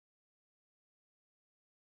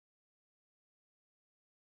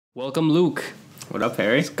Welcome, Luke. What up,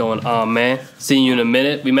 Pary? What's going on, man? Seeing you in a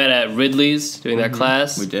minute. We met at Ridley's doing that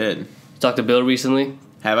class. We did. Talked to Bill recently.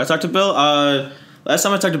 Have I talked to Bill? Last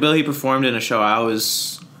time I talked to Bill, he performed in a show. I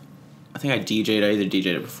think I DJ'd. I either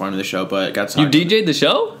DJ'd or performed in the show, but got You DJ'd the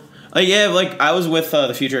show? Yeah, like I was with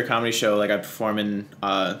the Future Comedy Show. Like I perform in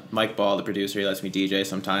Mike Ball, the producer. He lets me DJ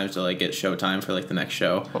sometimes to like get showtime for like the next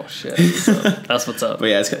show. Oh shit! That's what's up. But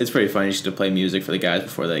yeah, it's pretty funny just to play music for the guys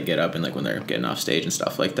before they get up and like when they're getting off stage and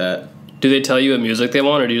stuff like that. Do they tell you what music they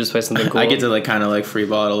want, or do you just play something cool? I get to like kind of like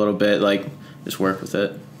freeball it a little bit, like just work with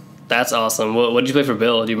it. That's awesome. What did you play for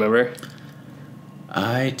Bill? Do you remember?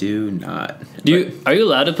 I do not. Are you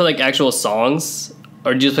allowed to play like actual songs,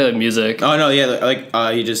 or do you just play like music? Oh no, yeah,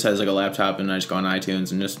 like he just has like a laptop and I just go on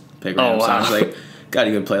iTunes and just pick random songs. Like got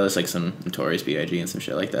a good playlist, like some Notorious B.I.G. and some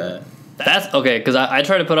shit like that. That's okay, because I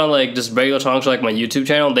try to put on like just regular songs for like my YouTube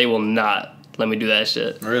channel. They will not let me do that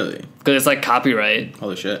shit. Really? Because it's like copyright.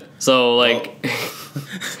 Holy shit. So like,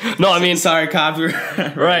 no, I mean, sorry,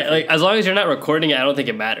 copyright. Right, like as long as you're not recording it, I don't think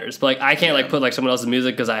it matters. But like, I can't like put like someone else's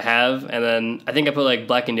music because I have, and then I think I put like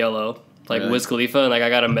Black and Yellow, like Wiz Khalifa, and like I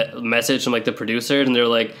got a message from like the producers, and they're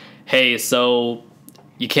like, "Hey, so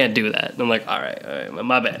you can't do that." And I'm like, all right,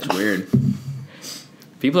 my bad. It's weird.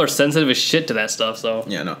 People are sensitive as shit to that stuff. So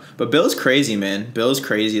yeah, no, but Bill's crazy, man. Bill's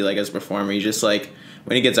crazy, like as a performer. He just like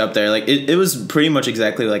when he gets up there, like it was pretty much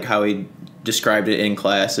exactly like how he described it in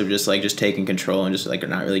class of just taking control and just like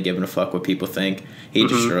not really giving a fuck what people think. He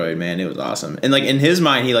destroyed, man. It was awesome. And like in his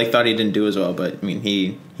mind, he like thought he didn't do as well, but I mean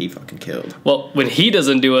he fucking killed. Well, when he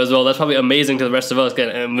doesn't do as well, that's probably amazing to the rest of us.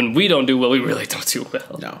 And when we don't do well, we really don't do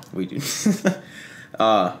well. No, we do.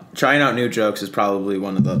 Trying out new jokes is probably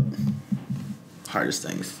one of the hardest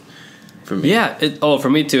things for me. Yeah. For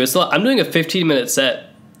me too. I'm doing a 15-minute set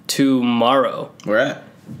tomorrow. Where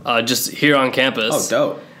at? Just here on campus.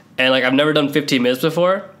 Oh, dope. And like I've never done 15 minutes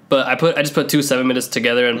before, but I just put 2 7-minutes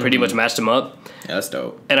together and pretty much matched them up. Yeah, that's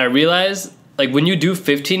dope. And I realized like when you do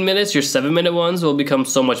 15 minutes, your 7-minute ones will become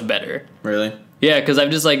so much better. Really? Yeah, because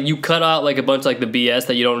I've just like you cut out like a bunch of like the BS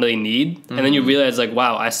that you don't really need, and then you realize like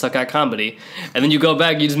wow, I suck at comedy, and then you go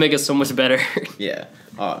back, you just make it so much better. Yeah.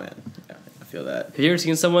 Oh man, yeah, I feel that. Have you ever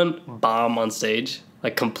seen someone bomb on stage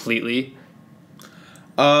like completely?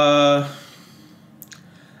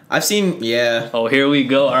 I've seen, yeah. Oh, here we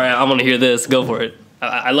go. All right, I want to hear this. Go for it.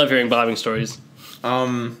 I love hearing bombing stories.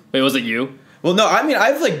 Wait, was it you? Well, no,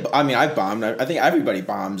 I've bombed. I think everybody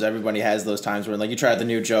bombs. Everybody has those times where like you try out the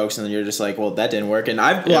new jokes and then you're just like, well, that didn't work. And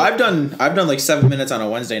I've done like 7 minutes on a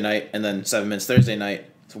Wednesday night and then 7 minutes Thursday night.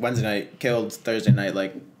 So Wednesday night killed. Thursday night,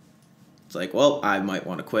 like it's like, well, I might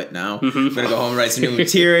want to quit now. I'm gonna go home and write some new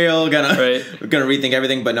material. Gonna rethink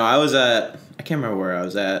everything. But no, I can't remember where I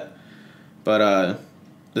was at, but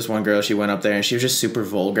this one girl, she went up there and she was just super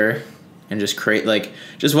vulgar and just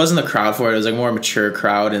just wasn't the crowd for it. It was like more mature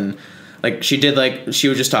crowd, and like she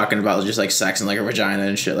was just talking about just like sex and like her vagina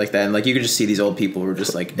and shit like that, and like you could just see these old people were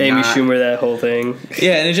just like Amy Schumer, that whole thing.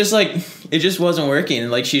 Yeah, and it just wasn't working, and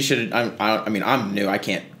like she should. I'm new. I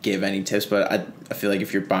can't give any tips, but I feel like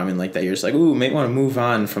if you're bombing like that, you're just like, ooh, may want to move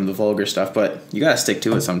on from the vulgar stuff, but you gotta stick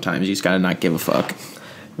to it sometimes. You just gotta not give a fuck.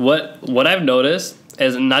 What I've noticed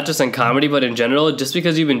is not just in comedy, but in general, just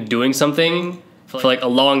because you've been doing something for like a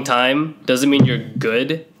long time doesn't mean you're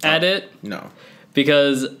good at it. No.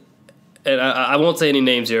 Because, and I won't say any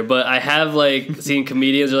names here, but I have like seen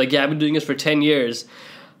comedians are like, yeah, I've been doing this for 10 years.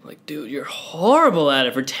 I'm like, dude, you're horrible at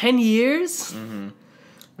it for 10 years? No.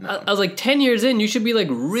 I was like, 10 years in, you should be like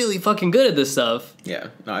really fucking good at this stuff. Yeah,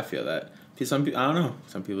 no, I feel that. Some people, I don't know.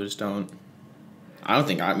 Some people just don't. I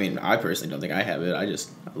personally don't think I have it. I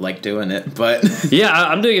just like doing it, but yeah,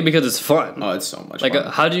 I'm doing it because it's fun. Oh, it's so much fun.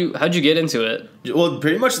 How'd you get into it? Well,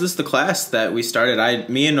 pretty much this is the class that we started.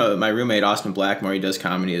 Me and my roommate Austin Blackmore, he does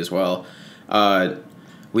comedy as well.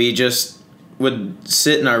 We just would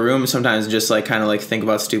sit in our room sometimes and just like kind of like think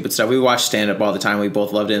about stupid stuff. We watched stand up all the time. We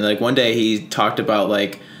both loved it. And like one day he talked about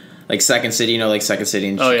like Second City, like Second City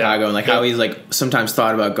in Chicago, and like how he's like sometimes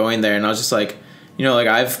thought about going there. And I was just like, like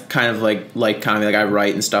I've kind of like comedy, like I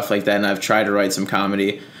write and stuff like that, and I've tried to write some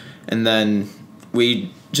comedy, and then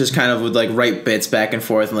we just kind of would like write bits back and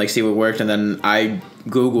forth and like see what worked, and then I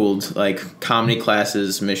Googled like comedy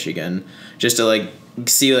classes Michigan just to like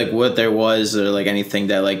see like what there was or like anything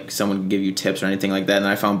that like someone could give you tips or anything like that, and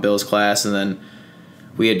I found Bill's class, and then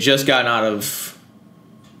we had just gotten out of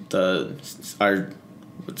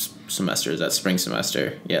what semester is that? Spring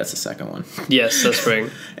semester. Yeah, it's the second one. Yes, the spring.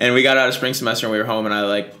 And we got out of spring semester and we were home, and I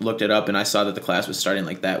like looked it up and I saw that the class was starting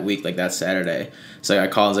like that week, like that Saturday. So I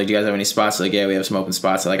called and was like, do you guys have any spots? Like, yeah, we have some open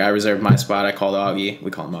spots. So, like, I reserved my spot. I called Augie.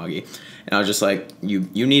 We call him Augie. And I was just like, you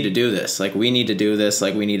need to do this. Like, we need to do this.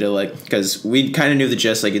 Like, we need to, like, because we kind of knew the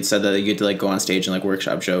gist. Like, it said that you get to, like, go on stage and, like,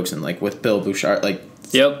 workshop jokes. And, like, with Bill Bouchard, like,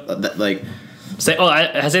 yep. Like,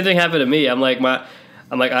 same thing happened to me.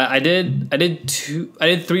 I did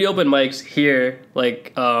 3 open mics here,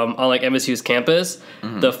 like, on, like, MSU's campus.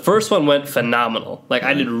 Mm-hmm. The first one went phenomenal. Like,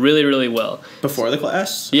 I did really, really well. Before the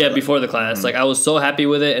class? Yeah, before the class. Mm-hmm. Like, I was so happy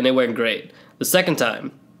with it, and it went great. The second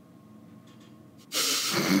time,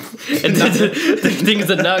 and things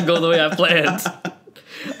did not go the way I planned.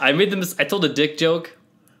 I told a dick joke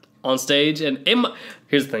on stage, and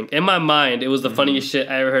here's the thing. In my mind, it was the funniest shit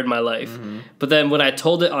I ever heard in my life. Mm-hmm. But then when I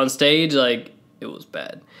told it on stage, like, it was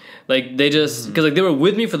bad. Like, they just, because like they were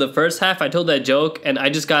with me for the first half, I told that joke, and I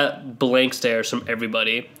just got blank stares from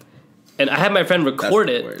everybody. And I had my friend record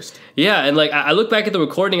it. Worst. Yeah, and like I looked back at the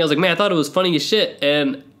recording, I was like, man, I thought it was funny as shit,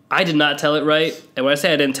 and I did not tell it right. And when I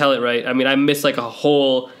say I didn't tell it right, I mean I missed like a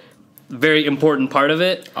whole very important part of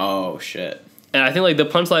it. Oh shit. And I think like the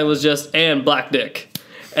punchline was just, and black dick.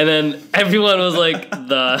 And then everyone was like,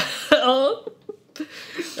 the hell?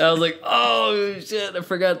 And I was like, oh shit, I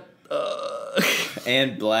forgot.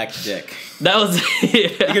 And black dick. That was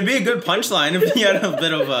It could be a good punchline if you had a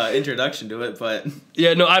bit of an introduction to it, but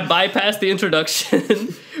yeah, no, I bypassed the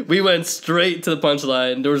introduction. We went straight to the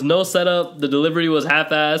punchline. There was no setup. The delivery was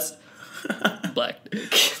half-assed. Black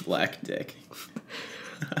dick. Black dick.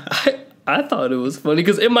 I thought it was funny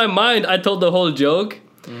because in my mind I told the whole joke,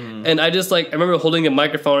 and I just like I remember holding a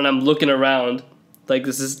microphone and I'm looking around like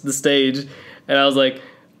this is the stage, and I was like,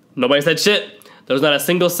 nobody said shit. There was not a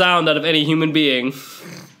single sound out of any human being.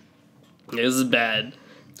 It was bad.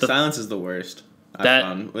 Silence is the worst. I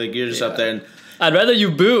found. Like, you're just up there and I'd rather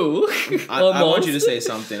you boo. I want you to say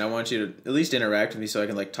something. I want you to at least interact with me so I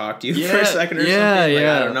can like talk to you for a second or something. Like,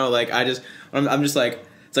 I don't know. Like I'm just like,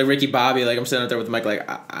 it's like Ricky Bobby. Like I'm sitting up there with the mic. Like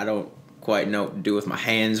I don't quite know what to do with my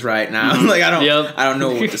hands right now. Like I don't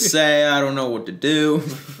know what to say. I don't know what to do.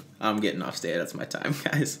 I'm getting off stage. That's my time,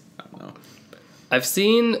 guys. I don't know. I've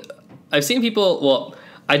seen people, well,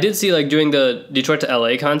 I did see, like, during the Detroit to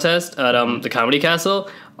LA contest at the Comedy Castle,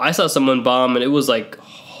 I saw someone bomb, and it was, like,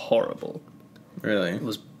 horrible. Really? It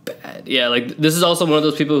was bad. Yeah, like, this is also one of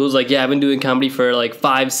those people who's like, yeah, I've been doing comedy for, like,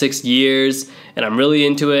 5-6 years, and I'm really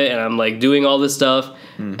into it, and I'm, like, doing all this stuff.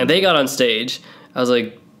 Mm-hmm. And they got on stage. I was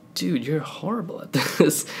like, dude, you're horrible at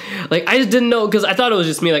this. Like, I just didn't know, because I thought it was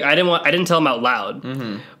just me. Like, I didn't tell him out loud.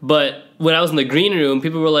 Mm-hmm. But when I was in the green room,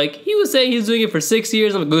 people were like, he was saying he's doing it for 6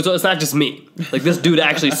 years. I'm like, so it's not just me. Like, this dude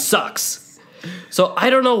actually sucks. So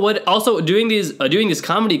I don't know what. Also, doing these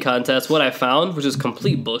comedy contests, what I found, which is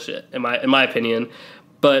complete bullshit in my opinion.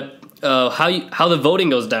 But how the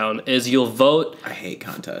voting goes down is you'll vote. I hate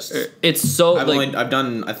contests. It's so. I've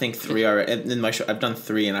done I think 3 already in my show. I've done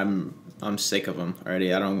 3 and I'm sick of them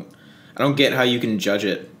already. I don't get how you can judge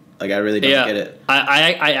it. Like, I really don't get it.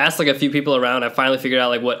 I asked like a few people around. I finally figured out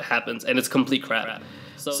like what happens, and it's complete crap.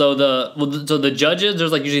 So the judges,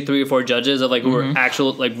 there's like usually 3 or 4 judges of like who are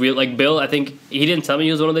actual like real, like Bill. I think he didn't tell me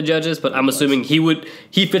he was one of the judges, but I'm assuming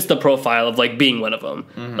he fits the profile of like being one of them.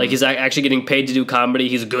 Mm-hmm. Like he's actually getting paid to do comedy.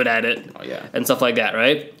 He's good at it. Oh yeah, and stuff like that,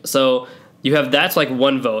 right? So you have that's like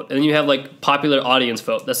one vote, and then you have like popular audience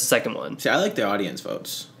vote. That's the second one. See, I like the audience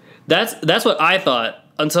votes. That's what I thought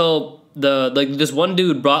until this one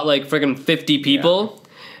dude brought like freaking 50 people,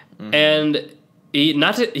 and he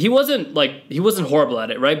wasn't horrible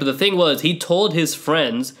at it, right? But the thing was, he told his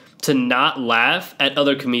friends to not laugh at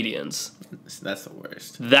other comedians. That's the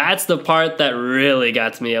worst. That's the part that really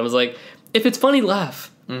got to me. I was like, if it's funny,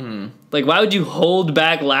 laugh. Mm-hmm. Like, why would you hold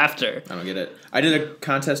back laughter? I don't get it. I did a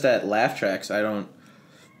contest at Laugh Tracks. I don't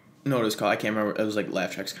know what it was called. I can't remember. It was like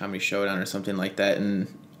Laugh Tracks Comedy Showdown or something like that, and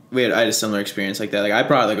I had a similar experience like that. Like, I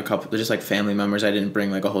brought like a couple, just like family members. I didn't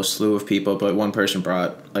bring like a whole slew of people, but one person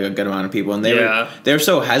brought like a good amount of people, and they were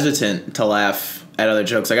so hesitant to laugh at other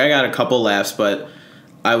jokes. Like, I got a couple laughs, but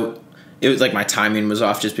it was like my timing was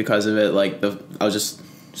off just because of it. Like I was just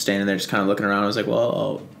standing there, just kind of looking around. I was like,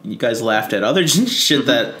 well, you guys laughed at other shit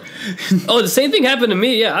that. Oh, the same thing happened to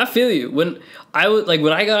me. Yeah, I feel you. When I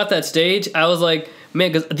got off that stage, I was like,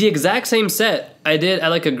 man, because the exact same set I did at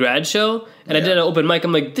like a grad show, and I did an open mic.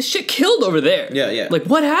 I'm like, this shit killed over there. Yeah. Like,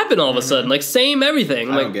 what happened all of a sudden? Like, same everything.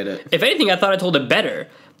 I don't get it. If anything, I thought I told it better.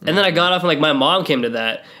 And then I got off, and like my mom came to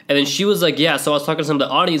that, and then she was like, yeah. So I was talking to some of the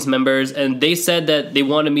audience members, and they said that they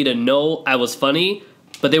wanted me to know I was funny,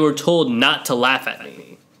 but they were told not to laugh at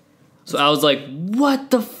me. So I was like,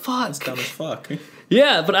 what the fuck? It's dumb as fuck.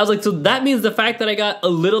 Yeah, but I was like, so that means the fact that I got a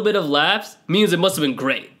little bit of laughs means it must have been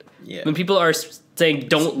great. Yeah. When people are saying,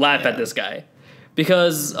 don't laugh at this guy.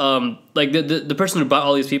 Because, like, the person who brought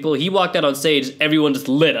all these people, he walked out on stage, everyone just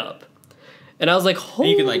lit up. And I was like,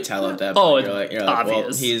 holy... You can, like, tell at that point. You're like,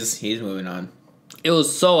 obvious. Well, he's moving on. It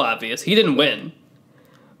was so obvious. He didn't win.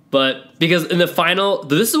 But because in the final,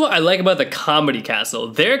 this is what I like about the Comedy Castle.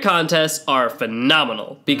 Their contests are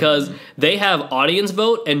phenomenal because they have audience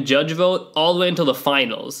vote and judge vote all the way until the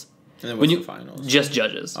finals. And then what's the finals? Just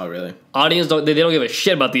judges. Oh, really? Audience don't give a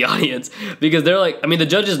shit about the audience because they're like, I mean, the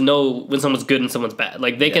judges know when someone's good and someone's bad.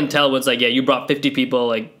 Like they can tell when it's like, yeah, you brought 50 people.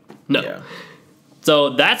 Like no. Yeah. So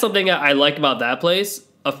that's something I like about that place.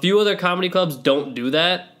 A few other comedy clubs don't do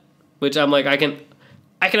that, which I'm like, I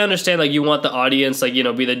can understand, like, you want the audience, like, you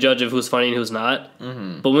know, be the judge of who's funny and who's not.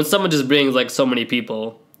 Mm-hmm. But when someone just brings, like, so many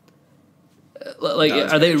people, like,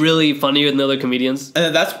 are they really funnier than the other comedians?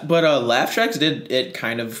 But Laugh Tracks did it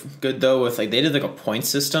kind of good, though, with, like, they did, like, a point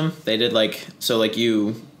system. They did, like, so, like,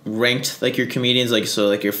 you ranked, like, your comedians, like, so,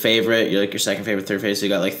 like, your favorite, your second favorite, third favorite, so you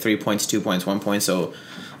got, like, 3 points, 2 points, 1 point, so...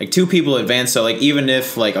 Like, 2 people advanced, so, like, even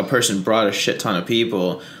if, like, a person brought a shit ton of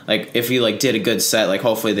people, like, if you, like, did a good set, like,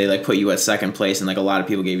 hopefully they, like, put you at second place, and, like, a lot of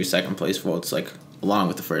people gave you second place votes, like, along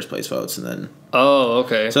with the first place votes, and then... Oh,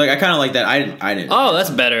 okay. So, like, I kind of like that. I didn't... Oh, that's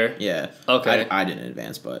better. Yeah. Okay. I didn't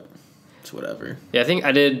advance, but it's whatever. Yeah, I think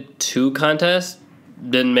I did 2 contests,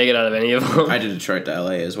 didn't make it out of any of them. I did Detroit to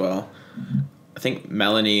LA as well. I think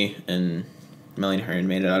Melanie Hearn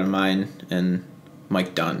made it out of mine, and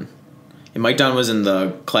Mike Dunn. And Mike Dunn was in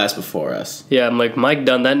the class before us. Yeah, I'm like, Mike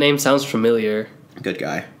Dunn, that name sounds familiar. Good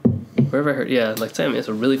guy. Where have I heard? Yeah, like, Sam, it's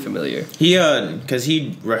really familiar. He, because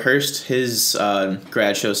he rehearsed his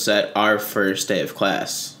grad show set our first day of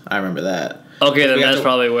class. I remember that. Okay, then that's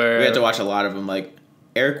probably where... We had to watch a lot of them. Like,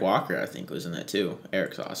 Eric Walker, I think, was in that, too.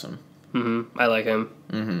 Eric's awesome. Mm-hmm. I like him.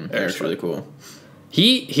 Mm-hmm. Eric's really cool.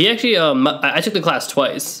 He actually, I took the class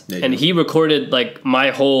twice, and he recorded, like,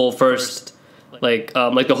 my whole first... Like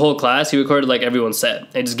the whole class, he recorded like everyone's set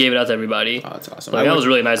and just gave it out to everybody. Oh, that's awesome! Like, that was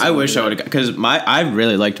really nice. I wish I would have, because I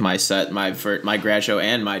really liked my set, my grad show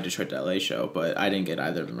and my Detroit to LA show, but I didn't get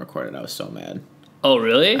either of them recorded. I was so mad. Oh,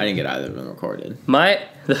 really? I didn't get either of them recorded. My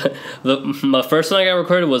first one I got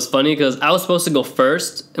recorded was funny because I was supposed to go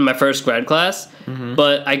first in my first grad class,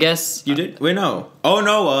 but I guess you did. Wait, no. Oh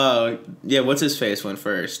no. Yeah. What's his face went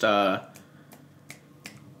first?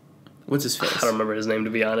 What's his face? I don't remember his name, to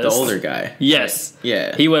be honest. The older guy. Yes.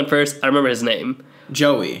 Yeah. He went first. I remember his name.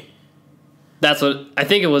 Joey. That's what... I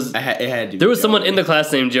think it was... It had to be there was Joey. Someone in the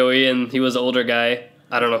class named Joey, and he was an older guy.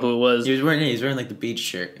 I don't know who it was. He was wearing like the beach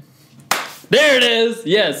shirt. There it is!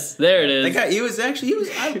 Yes, there it is. That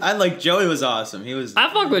guy, I like Joey was awesome.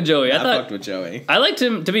 I fucked with Joey. I fucked with Joey. I liked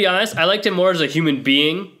him, to be honest, I liked him more as a human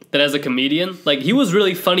being than as a comedian. Like, he was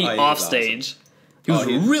really funny off stage. Awesome.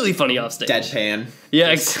 He was really funny off stage. Deadpan.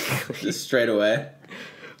 Yeah, exactly. Just straight away.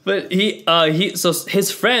 But so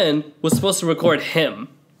his friend was supposed to record him.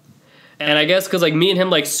 And I guess because, like, me and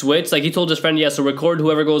him, like, switched. Like, he told his friend, yeah, so record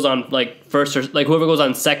whoever goes on, like, first or, like, whoever goes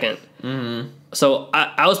on second. Mm-hmm. So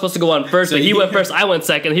I was supposed to go on first, but he went first, I went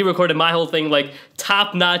second. He recorded my whole thing, like,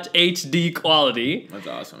 top-notch HD quality. That's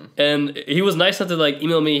awesome. And he was nice enough to, like,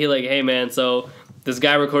 email me. He like, hey, man, so... This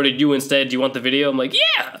guy recorded you instead. Do you want the video? I'm like,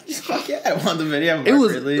 yeah. Fuck yeah, I want the video. It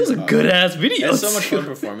was a good ass video. It's so much fun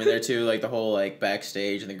performing there too. Like the whole like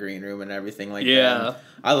backstage in the green room and everything like that. Yeah.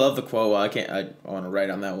 I love the quote. Well, I want to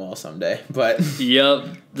write on that wall someday. But yep,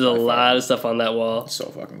 there's a lot of stuff on that wall.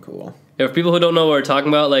 So fucking cool. For people who don't know what we're talking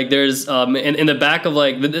about, like there's in the back of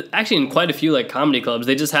like actually in quite a few like comedy clubs,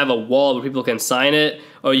 they just have a wall where people can sign it,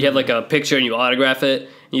 or you have like a picture and you autograph it.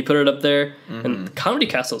 You put it up there, and Comedy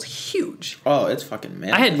Castle is huge. Oh, it's fucking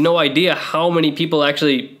mad. I had no idea how many people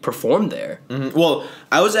actually performed there. Mm-hmm. Well,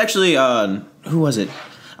 I was actually, who was it?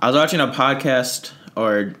 I was watching a podcast,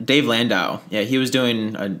 or Dave Landau. Yeah, he was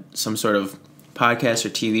doing some sort of podcast or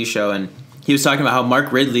TV show, and he was talking about how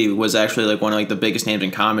Mark Ridley was actually like one of like the biggest names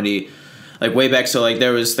in comedy, like way back. So like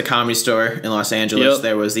there was the Comedy Store in Los Angeles,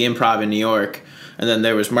 there was the Improv in New York, and then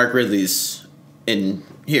there was Mark Ridley's in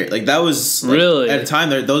here. Like that was like, really at a time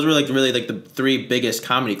those were like really like the 3 biggest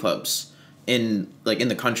comedy clubs in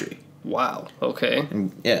the country. Wow. Okay.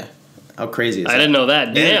 And, yeah. How crazy is that? I didn't know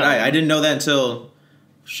that. Damn. Yeah, I didn't know that until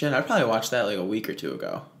I probably watched that like a week or 2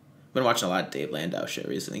 ago. I've been watching a lot of Dave Landau shit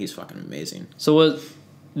recently. He's fucking amazing. So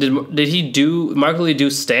did he do Mark Lee do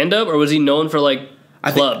stand up, or was he known for like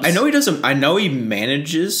clubs? I know he does some. I know he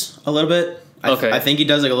manages a little bit. I think he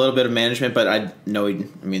does like a little bit of management, but I know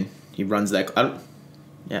he runs that.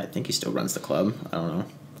 I think he still runs the club. I don't know.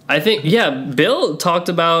 I think Bill talked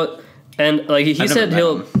about And like he I've said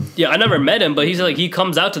never met him. yeah, I never met him, but he's like he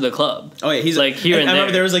comes out to the club. Oh yeah, he's like here and I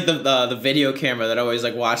remember there. there was like the video camera that always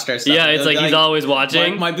like watched our stuff. Yeah, it's like he's always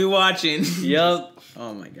watching. Might be watching. Yep.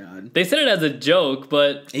 Oh my god. They said it as a joke,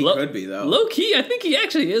 but He could be though. Low key, I think he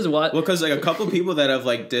actually is watching. Well, because like a couple people that have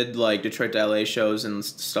like did like Detroit to LA shows and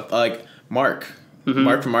stuff, like Mark from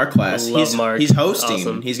our class. I love Mark. He's hosting.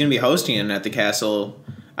 Awesome. He's gonna be hosting at the castle.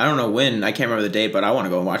 I don't know when. I can't remember the date, but I want to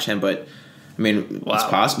go and watch him. But I mean, it's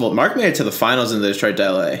possible. Mark made it to the finals in the Detroit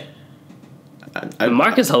to LA.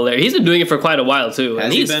 Mark is hilarious. He's been doing it for quite a while too,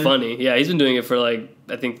 and he's been? funny. Yeah, he's been doing it for like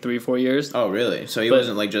I think 3-4 years. Oh really? So he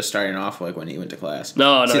wasn't like just starting off like when he went to class.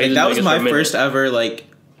 No. See, like, that was my first ever like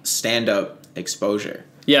stand up exposure.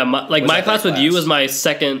 Yeah, my class with you was my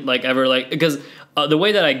second like ever like because the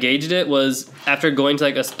way that I gauged it was after going to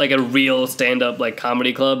like a real stand up like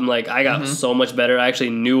comedy club and like I got so much better. I actually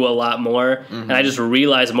knew a lot more and I just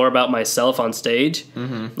realized more about myself on stage.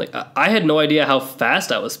 Like I had no idea how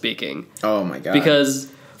fast I was speaking. Oh my god!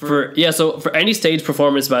 Because so for any stage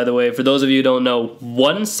performance, by the way, for those of you who don't know,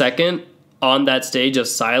 1 second on that stage of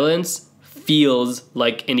silence feels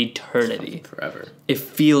like an eternity. Forever. It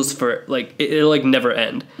feels for like it'll like never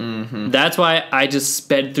end. That's why I just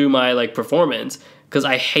sped through my like performance because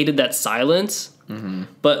I hated that silence.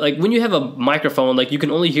 But like when you have a microphone, like you can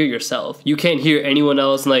only hear yourself. You can't hear anyone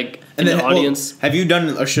else like in the audience. Have you done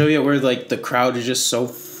a show yet where like the crowd is just so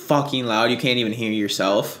fucking loud you can't even hear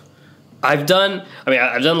yourself? I've done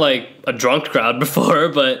like a drunk crowd before,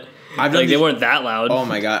 but they weren't that loud. Oh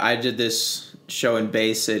my god, I did this show in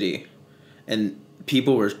Bay City, and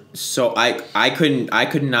people were so I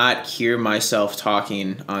could not hear myself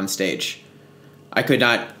talking on stage. I could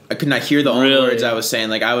not hear the only words I was saying.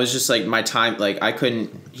 Like I was just like my time like I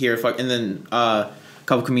couldn't hear and then a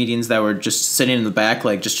couple comedians that were just sitting in the back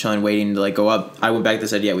like just chilling waiting to like go up. I went back, they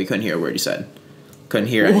said, yeah, we couldn't hear a word you said. Couldn't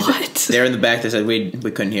hear anything. What? They were in the back, they said we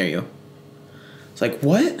couldn't hear you. It's like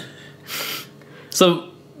what?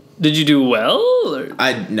 So did you do well? Or?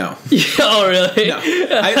 No. Oh really? No.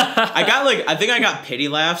 I got like I think I got pity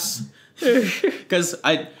laughs because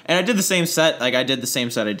I did the same set. Like I did the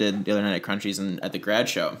same set I did the other night at Crunchy's and at the grad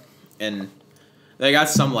show, and I got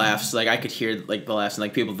some laughs. Like I could hear like the laughs and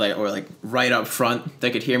like people that were like right up front.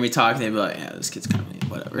 They could hear me talk. And they'd be like, "Yeah, this kid's comedy,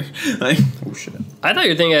 whatever." Like, oh shit. I thought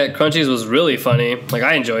your thing at Crunchy's was really funny. Like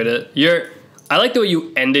I enjoyed it. I like the way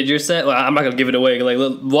you ended your set. Well, I'm not gonna give it away. Like,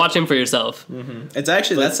 watch him for yourself. It's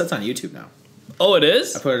actually that set's on YouTube now. Oh, it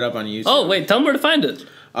is. I put it up on YouTube. Oh, wait, tell them where to find it.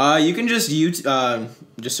 You can just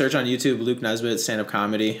search on YouTube Luke Nesbit stand up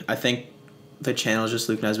comedy. I think the channel is just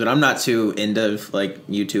Luke Nesbit. I'm not too into like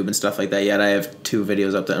YouTube and stuff like that yet. I have 2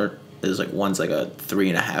 videos up there. There's like one's like a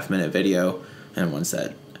 3.5 minute video, and one's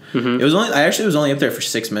that. I actually was only up there for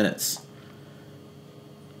 6 minutes.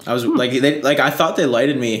 I was I thought they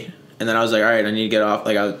lighted me. And then I was like, all right, I need to get off.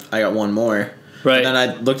 Like, I got one more. Right. And then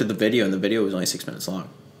I looked at the video, and the video was only 6 minutes long.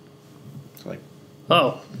 So like,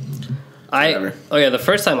 the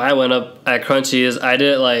first time I went up at Crunchy's, I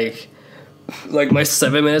did it like my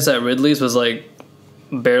 7 minutes at Ridley's was like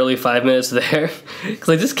barely 5 minutes there because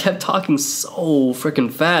I just kept talking so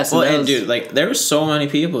freaking fast. And dude, like there were so many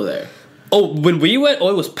people there. Oh, when we went,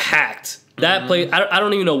 it was packed. That place, I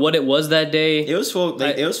don't even know what it was that day. It was full.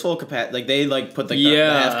 It was full capacity. Like they put the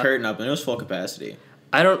half curtain up, and it was full capacity.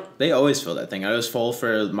 They always fill that thing. I was full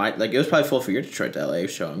for it was probably full for your Detroit to LA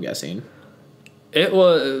show. I'm guessing. It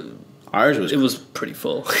was. Ours was. It was pretty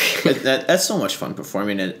full. That's so much fun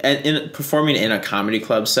performing performing in a comedy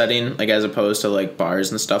club setting, like as opposed to like bars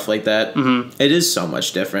and stuff like that. It is so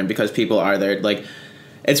much different because people are there. Like.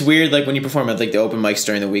 It's weird, like, when you perform at, like, the open mics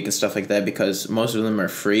during the week and stuff like that because most of them are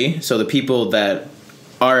free. So the people that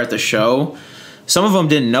are at the show, some of them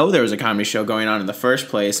didn't know there was a comedy show going on in the first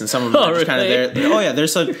place, and some of them are just kind of there. Oh, yeah,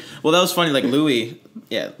 there's some... Well, that was funny, like, Louis...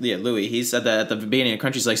 Yeah, Louis, he said that at the beginning of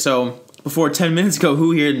Crunchy's like, so, before 10 minutes ago,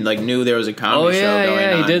 who here, like, knew there was a comedy show going on? Oh,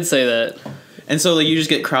 yeah, he did say that. And so, like, you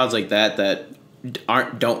just get crowds like that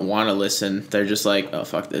don't want to listen. They're just like, oh,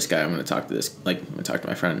 fuck this guy, I'm going to talk to this... Like, I'm going to talk to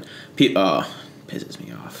my friend. Pisses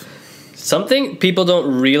me off. Something people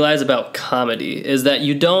don't realize about comedy is that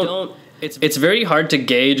you don't. It's very hard to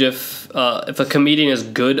gauge if a comedian is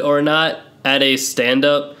good or not at a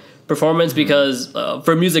stand-up performance because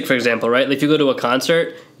for music, for example, right? Like if you go to a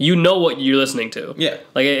concert, you know what you're listening to. Yeah.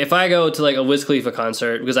 Like if I go to like a Wiz Khalifa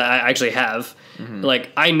concert because I actually have,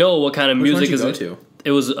 like I know what kind of music is. Go to?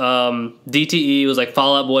 It was DTE. It was like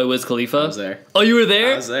Fall Out Boy, Wiz Khalifa. I was there. Oh, you were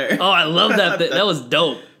there? I was there. Oh, I love that. That was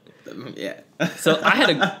dope. Yeah. So I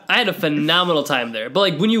had a phenomenal time there. But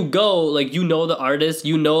like when you go, like you know the artist,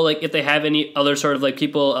 you know like if they have any other sort of like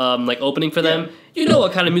people like opening for them, you know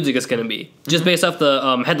what kind of music it's gonna be just based off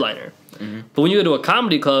the headliner. But when you go to a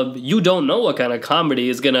comedy club, you don't know what kind of comedy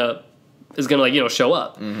is gonna like, you know, show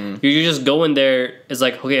up. You're just going there. It's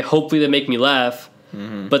like, okay, hopefully they make me laugh.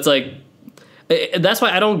 But it's like, that's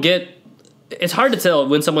why I don't get. It's hard to tell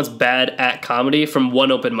when someone's bad at comedy from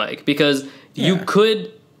one open mic, because you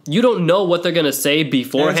don't know what they're gonna say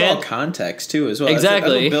beforehand. And it's all context too, as well.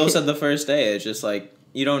 Exactly. That's what Bill said the first day. It's just like,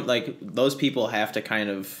 you don't, like, those people have to kind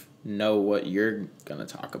of know what you're gonna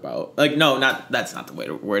talk about. Like, no, that's not the way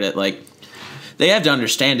to word it. Like, they have to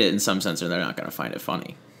understand it in some sense, or they're not gonna find it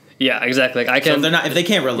funny. Yeah, exactly. Like, So if they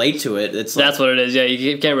can't relate to it, it's like, that's what it is. Yeah,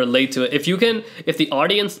 you can't relate to it. If the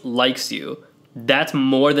audience likes you, that's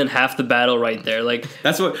more than half the battle right there. Like,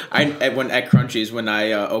 that's what when at Crunchies, when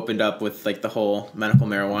I opened up with like the whole medical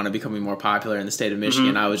marijuana becoming more popular in the state of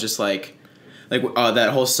Michigan, I was just like that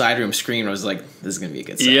whole side room scream. I was like, this is gonna be a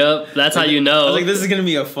good set. Yep, that's how you know. I was like, this is gonna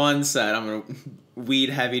be a fun set. I'm gonna weed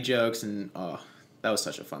heavy jokes, and that was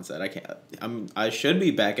such a fun set. I should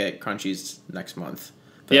be back at Crunchies next month.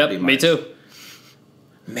 Yep, me too.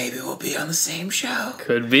 Maybe we'll be on the same show.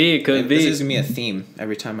 Could be. This is gonna be a theme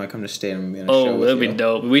every time I come to state. I'm gonna be on a show. Oh, that'd be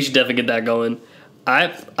dope. We should definitely get that going.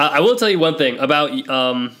 I will tell you one thing about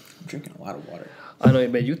I'm drinking a lot of water. I know,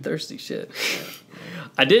 man, you thirsty shit.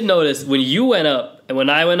 I did notice when you went up and when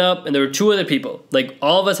I went up, and there were two other people. Like,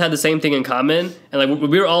 all of us had the same thing in common, and like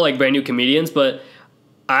we were all like brand new comedians. But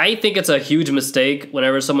I think it's a huge mistake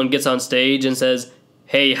whenever someone gets on stage and says,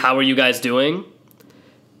 "Hey, how are you guys doing?"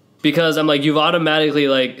 Because I'm like, you've automatically,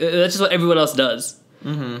 like, that's just what everyone else does.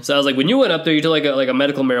 So I was like, when you went up there, you told like a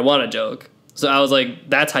medical marijuana joke. So I was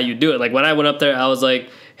like, that's how you do it. Like, when I went up there, I was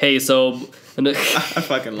like, hey, so... I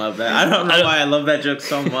fucking love that. I don't know why I love that joke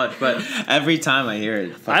so much, but every time I hear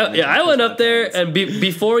it... I went up there, and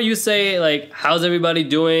before you say, like, how's everybody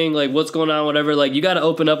doing, like, what's going on, whatever, like, you got to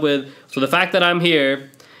open up with, so the fact that I'm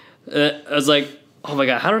here, I was like, oh my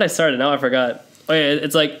God, how did I start it? Now I forgot. Oh yeah,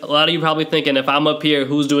 it's like, a lot of you probably thinking, if I'm up here,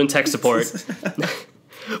 who's doing tech support?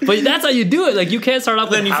 But that's how you do it. Like, you can't start off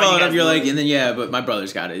with, then you follow it up, you're like, and then, but my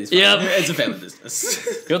brother's got it. Yep. It's a family business.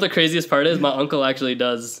 You know what the craziest part is? My uncle actually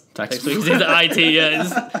does tech support. He's into IT,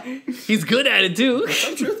 yeah. He's good at it, too.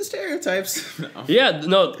 I'm sure the stereotypes. No. Yeah,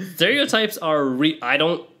 no, stereotypes are I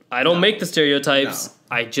don't make the stereotypes. No.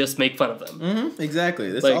 I just make fun of them. Exactly.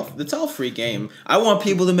 It's all free game. I want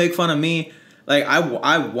people to make fun of me. Like,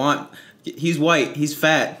 I want... He's white. He's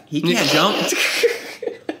fat. He can't jump.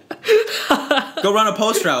 Go run a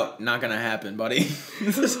post route. Not gonna happen, buddy.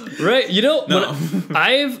 Right. You know, no.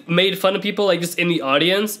 I've made fun of people like just in the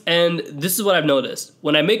audience, and this is what I've noticed.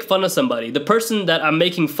 When I make fun of somebody, the person that I'm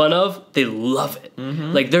making fun of, they love it.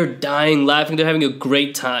 Like, they're dying laughing. They're having a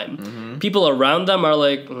great time. People around them are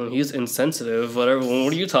like, he's insensitive. Whatever.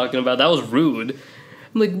 What are you talking about? That was rude.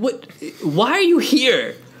 I'm like, what? Why are you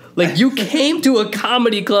here? Like, you came to a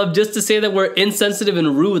comedy club just to say that we're insensitive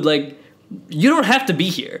and rude. Like, you don't have to be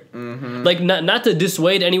here. Like, not to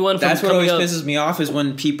dissuade anyone from That's what coming always up. pisses me off, is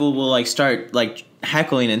when people will, like, start, like,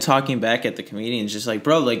 heckling and talking back at the comedians. Just like,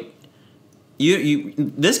 bro, like,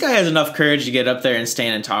 this guy has enough courage to get up there and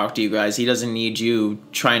stand and talk to you guys. He doesn't need you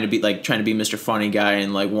trying to be Mr. Funny Guy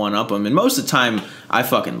and, like, one up him. And most of the time, I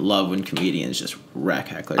fucking love when comedians just wreck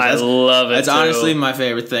hecklers. I love it. That's honestly my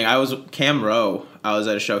favorite thing. Cam Rowe. I was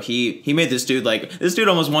at a show. He made this dude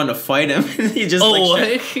almost wanted to fight him. He just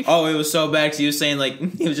it was so bad, because he was saying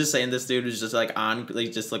this dude was just like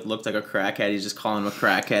looked like a crackhead. He's just calling him a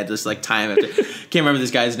crackhead just like time after. Can't remember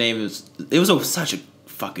this guy's name. It was such a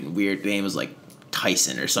fucking weird name. It was like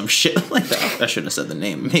Tyson or some shit like that. I shouldn't have said the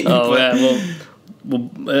name. Maybe, yeah.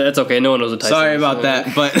 Well, that's okay. No one knows what Tyson. Sorry about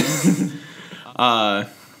that, but.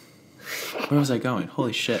 Where was I going?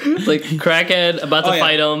 Holy shit. Like, crackhead, about to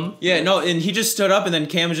fight him. Yeah, no, and he just stood up, and then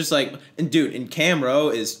Cam was just like... And Cam Rowe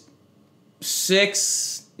is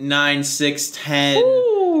 6'9", 6'10".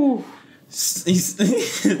 Woo! He's...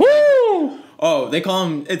 Woo! Oh, they call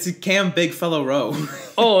him... It's Cam Big Fellow Rowe.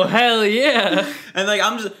 Oh, hell yeah. And, like,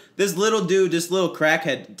 I'm just... This little dude, this little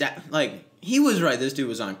crackhead... Like, he was right. This dude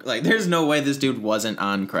was on... Like, there's no way this dude wasn't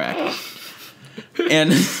on crack.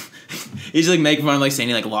 And... He's like making fun of, like, saying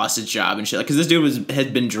he like lost his job and shit, like, because this dude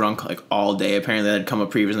had been drunk like all day. Apparently that had come up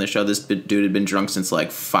previous in the show. This dude had been drunk since like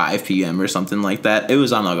 5 p.m. or something like that. It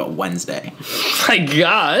was on like a Wednesday. My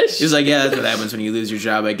gosh. He was like, yeah, that's what happens when you lose your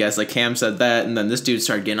job, I guess. Like, Cam said that, and then this dude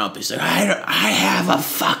started getting up. He's like, I have a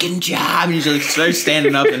fucking job. And he's like starts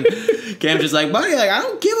standing up, and Cam's just like, buddy, like, I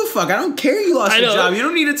don't give a fuck. I don't care you lost your job. You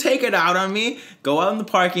don't need to take it out on me. Go out in the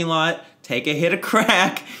parking lot, take a hit of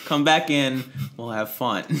crack, come back in, we'll have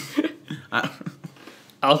fun.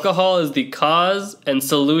 Alcohol is the cause and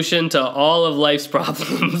solution to all of life's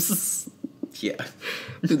problems. Yeah.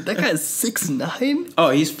 Dude, that guy's 6'9". Oh,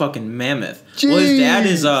 he's fucking mammoth. Jeez. Well, his dad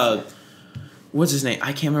is what's his name?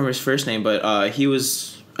 I can't remember his first name, but he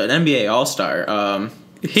was an NBA All-Star.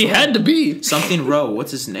 He had to be something Rowe.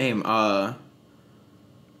 What's his name?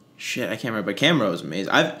 Shit, I can't remember. But Cam Rowe is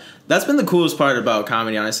amazing. That's been the coolest part about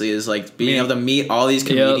comedy, honestly, is like being able to meet all these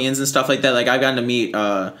comedians and stuff like that. Like I've gotten to meet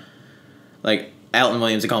like Alton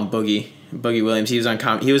Williams. They call him Boogie Williams. He was on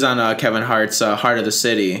Kevin Hart's Heart of the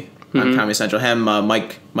City on Comedy Central. Him,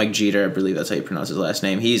 Mike Jeter, I believe that's how you pronounce his last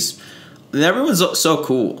name. Everyone's so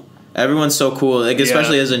cool. Everyone's so cool, like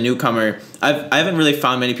especially as a newcomer. I haven't really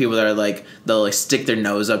found many people that are like they'll like stick their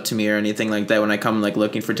nose up to me or anything like that when I come like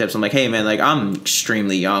looking for tips. I'm like, hey man, like I'm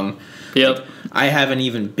extremely young. Yep. Like, I haven't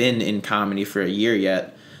even been in comedy for a year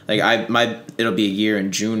yet. Like it'll be a year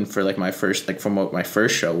in June for like my first from what my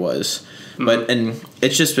first show was. But and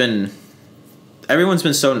it's just been everyone's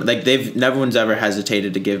been so like no one's ever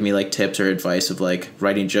hesitated to give me like tips or advice of like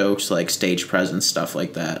writing jokes, like stage presence, stuff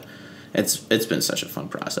like that. It's been such a fun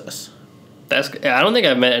process. I don't think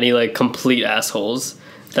I've met any like complete assholes.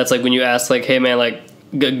 That's like when you ask like, hey man, like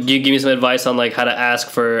you give me some advice on like how to ask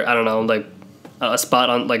for, I don't know, like a spot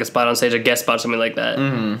on stage, a guest spot, something like that.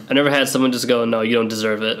 I never had someone just go, no, you don't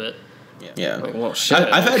deserve it. Yeah. Like, well, shit.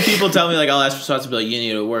 I've had people tell me like I'll ask for spots to be like, you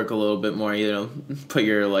need to work a little bit more, put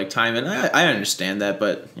your like time in. I understand that,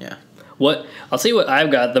 but yeah. I'll tell you what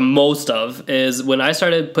I've got the most of is when I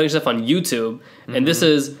started putting stuff on YouTube, and this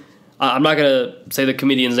is. I'm not gonna say the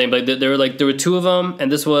comedian's name, but there were two of them,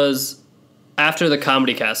 and this was after the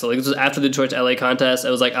Comedy Castle. Like this was after the Detroit to LA contest. I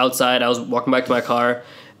was like outside. I was walking back to my car,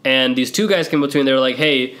 and these two guys came up to me. And they were like,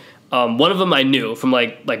 "Hey," one of them I knew from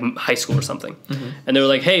like high school or something, and they were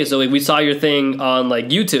like, "Hey, so like, we saw your thing on like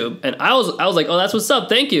YouTube," and I was like, "Oh, that's what's up,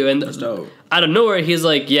 thank you." And out of nowhere, he's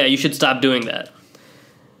like, "Yeah, you should stop doing that."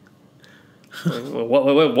 Like,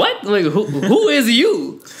 what? Like who is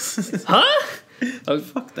you? Huh?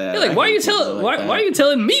 Fuck that. You're like, why are you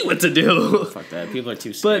telling me what to do? Fuck that. People are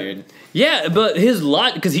too scared. But his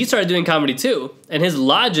because he started doing comedy too, and his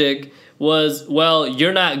logic was, well,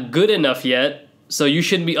 you're not good enough yet, so you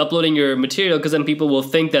shouldn't be uploading your material because then people will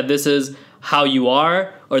think that this is how you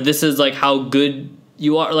are, or this is like how good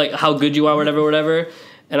you are, whatever.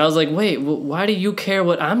 And I was like, wait, why do you care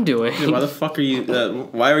what I'm doing? Dude, why the fuck are you...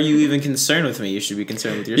 why are you even concerned with me? You should be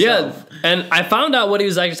concerned with yourself. Yeah, and I found out what he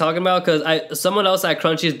was actually talking about because someone else at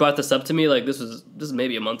Crunchy's brought this up to me. Like, this is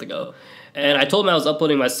maybe a month ago. And I told him I was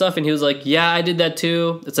uploading my stuff, and he was like, yeah, I did that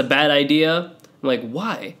too. It's a bad idea. I'm like,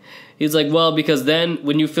 why? He's like, well, because then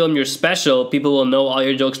when you film your special, people will know all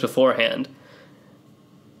your jokes beforehand.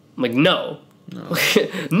 I'm like, no.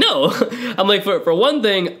 No. I'm like, for one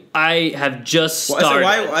thing, I have just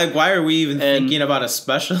started. Why are we even thinking about a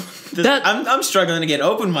special? I'm struggling to get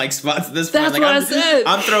open mic spots at this point. That's what I said.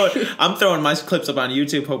 I'm throwing my clips up on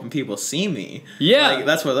YouTube, hoping people see me. Yeah, like,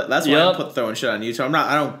 that's why I'm throwing shit on YouTube.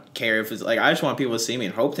 I don't care if it's like I just want people to see me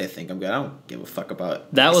and hope they think I'm good. I don't give a fuck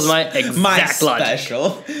about that. Was my exact logic.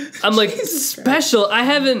 Special. I'm like special. I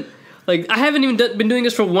haven't even been doing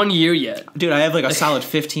this for 1 year yet. Dude, I have like a solid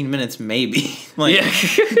 15 minutes maybe. Like, yeah.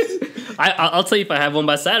 I'll tell you if I have one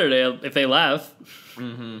by Saturday, if they laugh.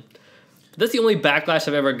 That's the only backlash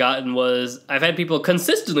I've ever gotten was I've had people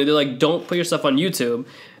consistently, they're like, don't put your stuff on YouTube.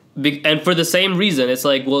 And for the same reason, it's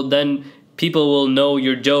like, well, then people will know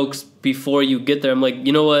your jokes before you get there. I'm like,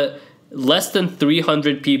 you know what? Less than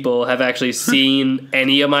 300 people have actually seen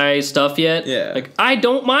any of my stuff yet. Yeah. Like, I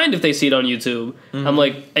don't mind if they see it on YouTube. I'm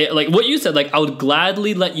like what you said, like, I would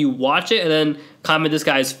gladly let you watch it and then comment this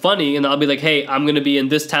guy's funny, and I'll be like, hey, I'm going to be in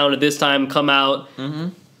this town at this time, come out.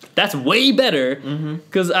 That's way better.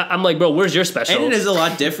 Because I'm like, bro, where's your special? And it is a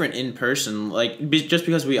lot different in person. Like, just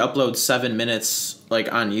because we upload 7 minutes,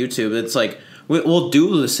 like, on YouTube, it's like, we'll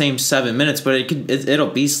do the same 7 minutes, but it'll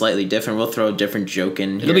be slightly different. We'll throw a different joke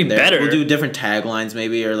in here. It'll be better. We'll do different taglines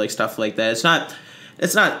maybe, or like stuff like that.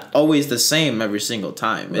 It's not always the same every single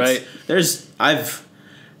time. Right.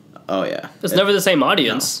 Oh yeah. It's never the same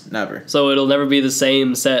audience. No, never. So it'll never be the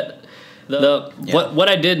same set. What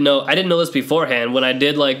I didn't know this beforehand when I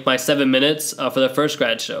did like my 7 minutes for the first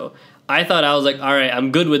grad show. I thought I was like, all right,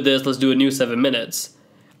 I'm good with this. Let's do a new 7 minutes.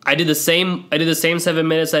 I did the same 7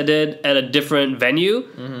 minutes I did at a different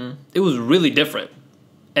venue. It was really different,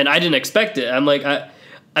 and I didn't expect it. I'm like,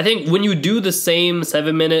 I think when you do the same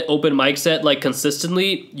 7 minute open mic set like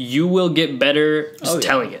consistently, you will get better just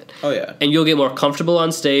telling it. Oh yeah, and you'll get more comfortable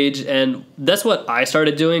on stage. And that's what I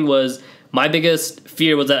started doing. Was my biggest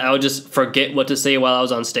fear was that I would just forget what to say while I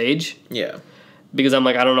was on stage. Yeah. because I'm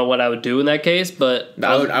like, I don't know what I would do in that case, but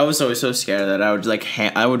I was always so scared that I would like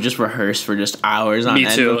I would just rehearse for just hours on end.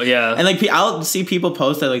 Me too, yeah. And like I'll see people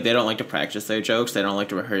post that like they don't like to practice their jokes, they don't like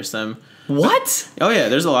to rehearse them. What? Oh yeah,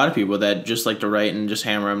 there's a lot of people that just like to write and just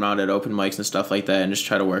hammer them out at open mics and stuff like that, and just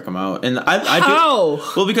try to work them out. And I How? do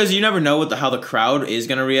well because you never know how the crowd is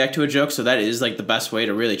gonna react to a joke. So that is like the best way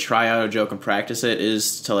to really try out a joke and practice it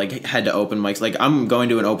is to like head to open mics. Like I'm going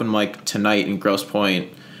to an open mic tonight in Grosse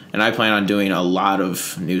Pointe, and I plan on doing a lot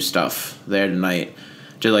of new stuff there tonight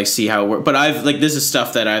to like see how it works. But I've like this is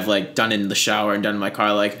stuff that I've like done in the shower and done in my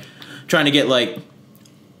car, like trying to get like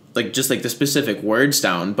just like the specific words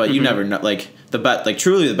down, but you never know. Like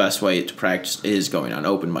truly the best way to practice is going on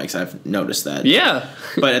open mics. I've noticed that. Yeah.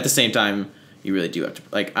 But at the same time, you really do have to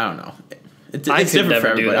like I don't know. It's I could different never for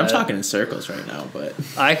everybody. do I'm that. talking in circles right now, but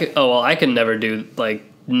I can never do like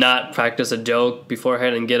not practice a joke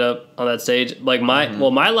beforehand and get up on that stage. Like my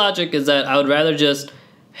logic is that I would rather just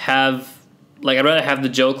have I'd rather have the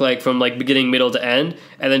joke like from like beginning, middle to end,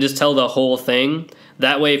 and then just tell the whole thing.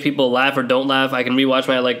 That way, if people laugh or don't laugh, I can rewatch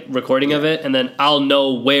my like recording of it, and then I'll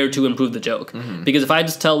know where to improve the joke. Because if I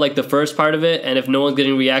just tell like the first part of it, and if no one's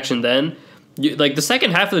getting reaction, then like the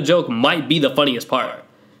second half of the joke might be the funniest part.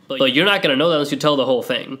 Like you're not gonna know that unless you tell the whole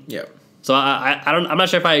thing. yeah. So I'm not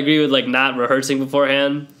sure if I agree with like not rehearsing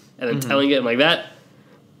beforehand and then telling it like that.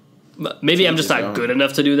 Maybe I'm just not good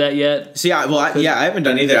enough to do that yet. See, I haven't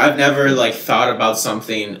done either. I've never like thought about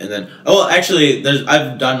something and then actually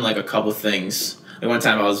I've done like a couple things. Like one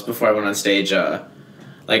time before I went on stage,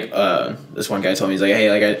 this one guy told me, he's like,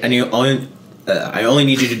 hey, like I only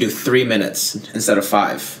need you to do 3 minutes instead of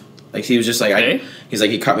 5. Like he was just like, Okay. he's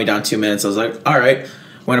like, he cut me down 2 minutes. I was like, all right.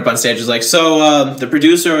 Went up on stage. Was like, so the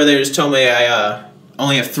producer over there just told me I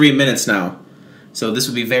only have 3 minutes now. So this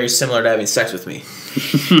would be very similar to having sex with me.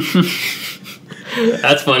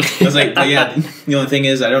 That's funny. I was like, but yeah, the only thing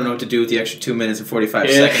is I don't know what to do with the extra 2 minutes and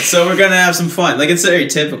 45 seconds. So we're gonna have some fun. Like it's very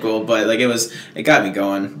typical, but like it got me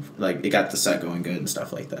going. Like it got the set going good and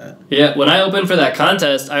stuff like that. Yeah, when I opened for that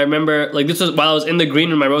contest, I remember like this was while I was in the green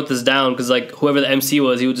room. I wrote this down because like whoever the MC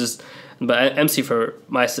was, he would just. But MC for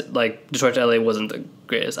my like Detroit to LA wasn't the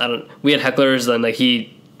greatest. We had hecklers and like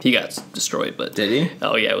he got destroyed. But did he?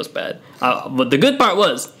 Oh yeah, it was bad. But the good part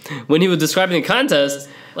was when he was describing the contest.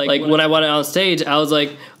 Like when I went on stage, I was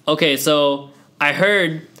like, okay, so I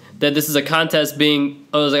heard that this is a contest being.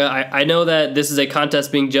 I was like, I know that this is a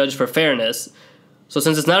contest being judged for fairness. So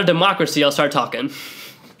since it's not a democracy, I'll start talking.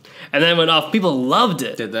 And then it went off. People loved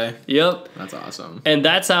it. Did they? Yep. That's awesome. And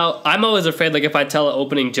that's how I'm always afraid. Like if I tell an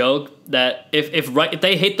opening joke, that if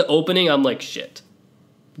they hate the opening, I'm like shit.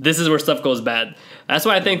 This is where stuff goes bad. That's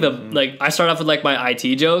why I think I start off with like my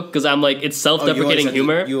IT joke because I'm like it's self-deprecating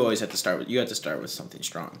humor. You always have to start with something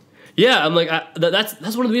strong. Yeah, I'm like that's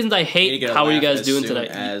one of the reasons I hate how are you guys doing tonight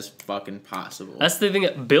as fucking possible. That's the thing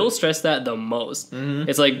that Bill stressed that the most.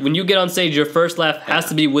 It's like when you get on stage, your first laugh has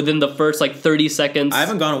to be within the first like 30 seconds. I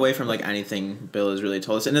haven't gone away from like anything Bill has really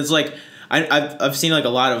told us, and it's like I've seen like a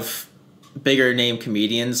lot of bigger name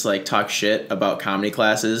comedians like talk shit about comedy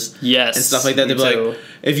classes, yes, and stuff like that. They'd be like,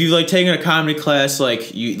 if you like taking a comedy class,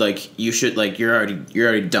 you should like you're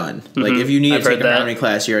already done. Like if you need to take a comedy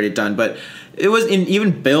class, you're already done. But it was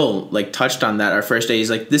even Bill like touched on that our first day. He's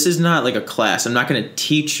like, this is not like a class. I'm not going to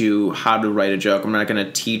teach you how to write a joke. I'm not going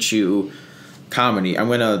to teach you comedy. I'm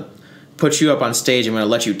going to put you up on stage. I'm going to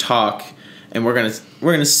let you talk. And we're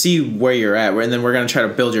gonna see where you're at, and then we're gonna try to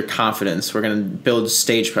build your confidence. We're gonna build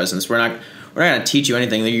stage presence. We're not gonna teach you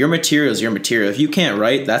anything. Your material is your material. If you can't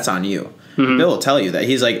write, that's on you. Bill will tell you that.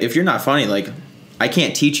 He's like, if you're not funny, like I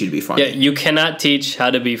can't teach you to be funny. Yeah, you cannot teach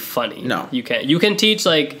how to be funny. No, you can't. You can teach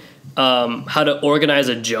like how to organize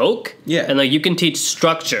a joke. Yeah, and like you can teach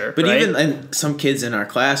structure. But right? even and some kids in our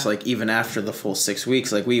class, like even after the full 6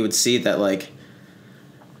 weeks, like we would see that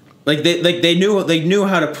they knew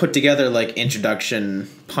how to put together like introduction,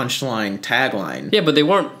 punchline, tagline. Yeah, but they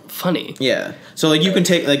weren't funny. Yeah, so like you can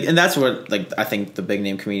take like, and that's what like I think the big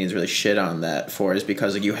name comedians really shit on that for, is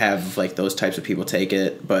because like you have like those types of people take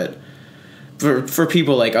it, but for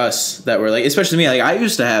people like us that were like, especially me, like I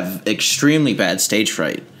used to have extremely bad stage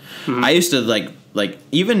fright. I used to like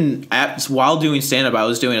even while doing stand up, I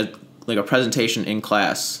was doing a presentation in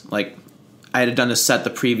class. Like I had done a set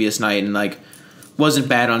the previous night and like wasn't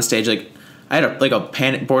bad on stage. Like I had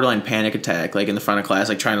a borderline panic attack like in the front of class,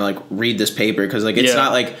 like trying to like read this paper because like it's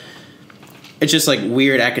not like it's just like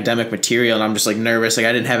weird academic material and I'm just like nervous. Like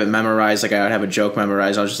I didn't have it memorized. Like I would have a joke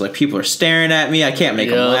memorized. I was just like, people are staring at me. I can't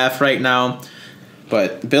make them laugh right now.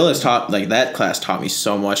 But Bill has taught, like that class taught me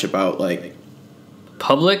so much about like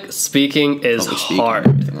Public speaking is hard.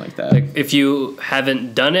 Everything like that. Like, if you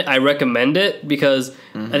haven't done it, I recommend it because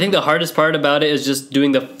I think the hardest part about it is just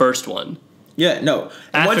doing the first one. Yeah, no.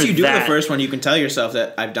 And once you do the first one, you can tell yourself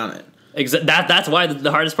that I've done it. That's why the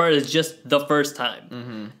hardest part is just the first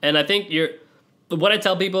time. And I think what I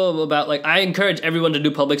tell people about, like, I encourage everyone to do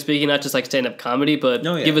public speaking, not just like stand-up comedy, but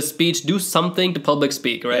give a speech, do something to public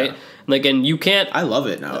speak, right? Yeah. Like, and you can't. I love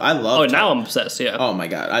it now. I love. Oh, now I'm obsessed. Yeah. Oh my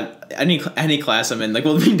god. Any class I'm in, like,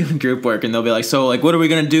 we'll be doing group work, and they'll be like, so, like, what are we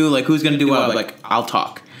gonna do? Like, who's gonna do what? I'm like, I'll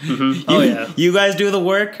talk. You guys do the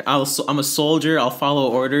work. I'm a soldier. I'll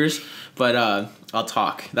follow orders, but I'll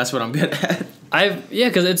talk. That's what I'm good at.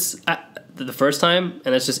 Because it's the first time,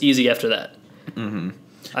 and it's just easy after that.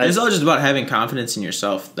 It's all just about having confidence in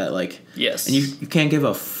yourself. That, like, yes, and you can't give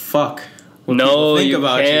a fuck what people think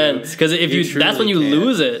about you. Because if that's when you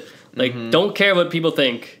lose it. Like, don't care what people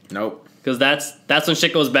think. Nope. Because that's when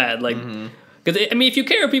shit goes bad. Like, because I mean, if you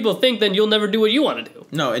care what people think, then you'll never do what you want to do.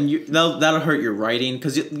 No, and that'll hurt your writing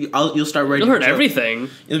because you'll start writing. It'll hurt everything.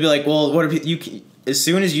 You'll be like, well, what are you? As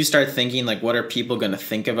soon as you start thinking, like, what are people going to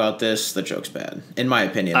think about this? The joke's bad, in my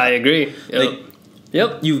opinion. I agree.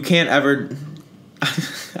 Yep. You can't ever.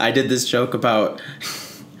 I did this joke about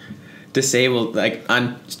disabled, like,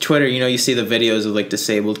 on Twitter, you know, you see the videos of, like,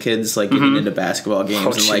 disabled kids, like, getting into basketball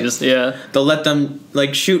games and, like, they'll let them,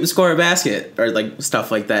 like, shoot and score a basket or, like,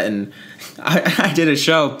 stuff like that. And I did a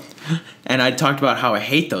show and I talked about how I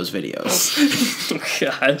hate those videos.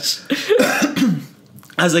 Gosh.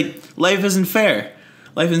 I was like, life isn't fair.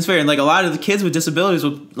 Life isn't fair. And, like, a lot of the kids with disabilities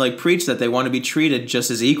will, like, preach that they want to be treated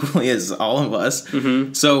just as equally as all of us.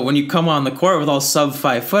 So when you come on the court with all sub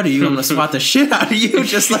 5 footer, you're going to swat the shit out of you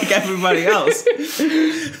just like everybody else.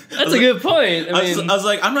 That's a good point. I was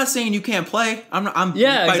like, I'm not saying you can't play.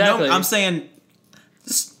 Exactly. I'm saying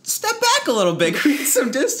just step back a little bit, create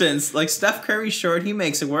some distance. Like, Steph Curry's short, he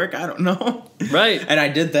makes it work. I don't know. Right. And I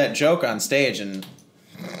did that joke on stage, and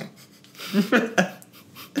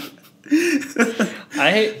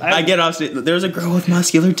I get off stage. There's a girl with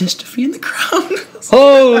muscular dystrophy in the crowd.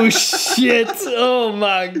 Oh shit! Oh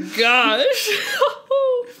my gosh!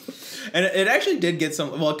 And it actually did get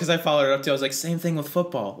some. Well, because I followed it up too. I was like, same thing with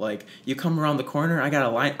football. Like, you come around the corner, I got a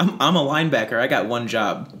line. I'm a linebacker. I got one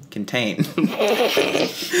job: contain.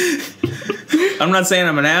 I'm not saying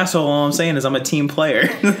I'm an asshole. All I'm saying is I'm a team player.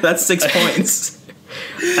 That's 6 points.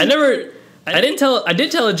 I did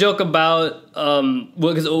tell a joke about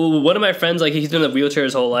because one of my friends, like, he's been in a wheelchair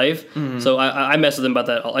his whole life, so I mess with him about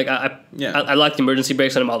that. Like, I lock the emergency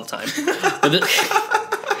brakes on him all the time. But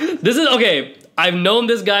this is okay. I've known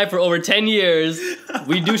this guy for over 10 years.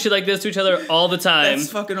 We do shit like this to each other all the time.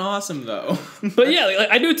 That's fucking awesome, though. But yeah, like,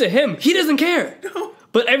 I do it to him. He doesn't care. No.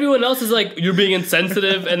 But everyone else is like, you're being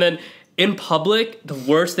insensitive, and then. In public, the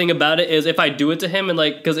worst thing about it is if I do it to him, and,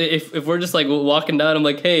 like, because if we're just, like, walking down, I'm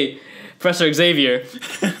like, hey, Professor Xavier,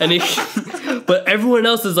 and but everyone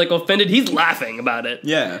else is, like, offended. He's laughing about it.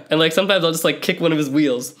 Yeah. And, like, sometimes I'll just, like, kick one of his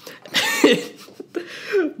wheels.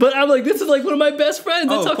 But I'm like, this is, like, one of my best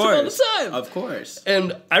friends. I talk to him all the time. Of course.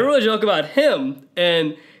 And I wrote a joke about him,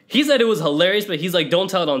 and he said it was hilarious, but he's like, don't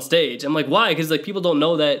tell it on stage. I'm like, why? Because, like, people don't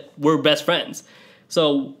know that we're best friends.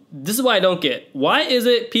 So this is why I don't get. Why is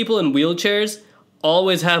it people in wheelchairs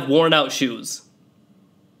always have worn out shoes?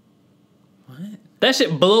 What? That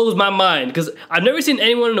shit blows my mind because I've never seen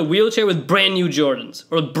anyone in a wheelchair with brand new Jordans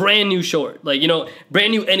or brand new short, like, you know,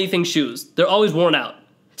 brand new anything shoes. They're always worn out.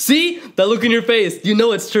 See? That look in your face. You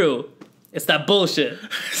know it's true. It's that bullshit.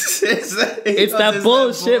 It's that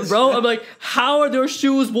bullshit, bro. I'm like, how are their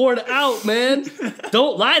shoes worn out, man?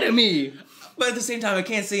 Don't lie to me. But at the same time, I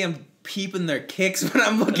can't see them peeping their kicks when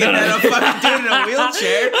I'm looking at a fucking dude in a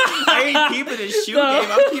wheelchair. I ain't peeping his shoe game.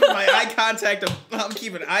 I'm keeping my eye contact. I'm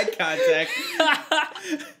keeping eye contact.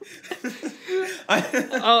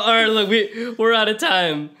 All right, look, we're out of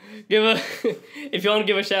time. If you want to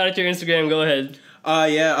give a shout out to your Instagram, go ahead.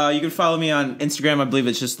 You can follow me on Instagram. I believe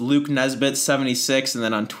it's just Luke Nesbit 76, and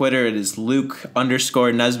then on Twitter it is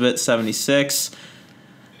Luke_Nesbit 76.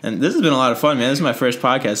 And this has been a lot of fun, man. This is my first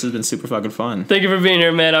podcast. This has been super fucking fun. Thank you for being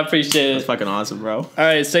here, man. I appreciate it. That's fucking awesome, bro. All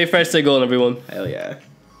right, stay fresh, stay golden, everyone. Hell yeah.